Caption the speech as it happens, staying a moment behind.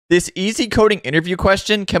This easy coding interview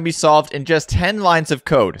question can be solved in just 10 lines of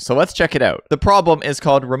code, so let's check it out. The problem is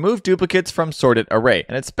called remove duplicates from sorted array,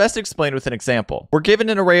 and it's best explained with an example. We're given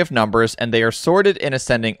an array of numbers and they are sorted in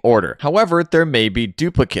ascending order. However, there may be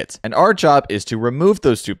duplicates, and our job is to remove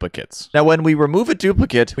those duplicates. Now, when we remove a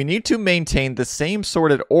duplicate, we need to maintain the same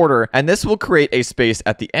sorted order, and this will create a space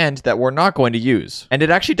at the end that we're not going to use. And it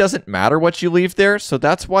actually doesn't matter what you leave there, so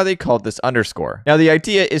that's why they called this underscore. Now, the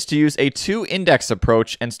idea is to use a two-index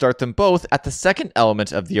approach and start them both at the second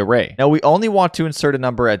element of the array. Now, we only want to insert a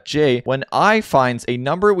number at j when I finds a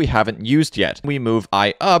number we haven't used yet. When we move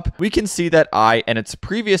I up, we can see that I and its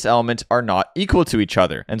previous element are not equal to each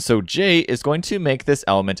other, and so j is going to make this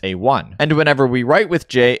element a 1. And whenever we write with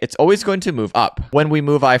j, it's always going to move up. When we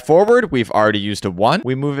move I forward, we've already used a 1.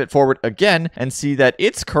 We move it forward again and see that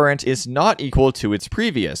its current is not equal to its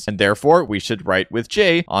previous, and therefore we should write with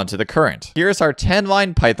j onto the current. Here's our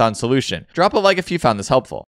 10-line Python solution. Drop a like if you found this helpful.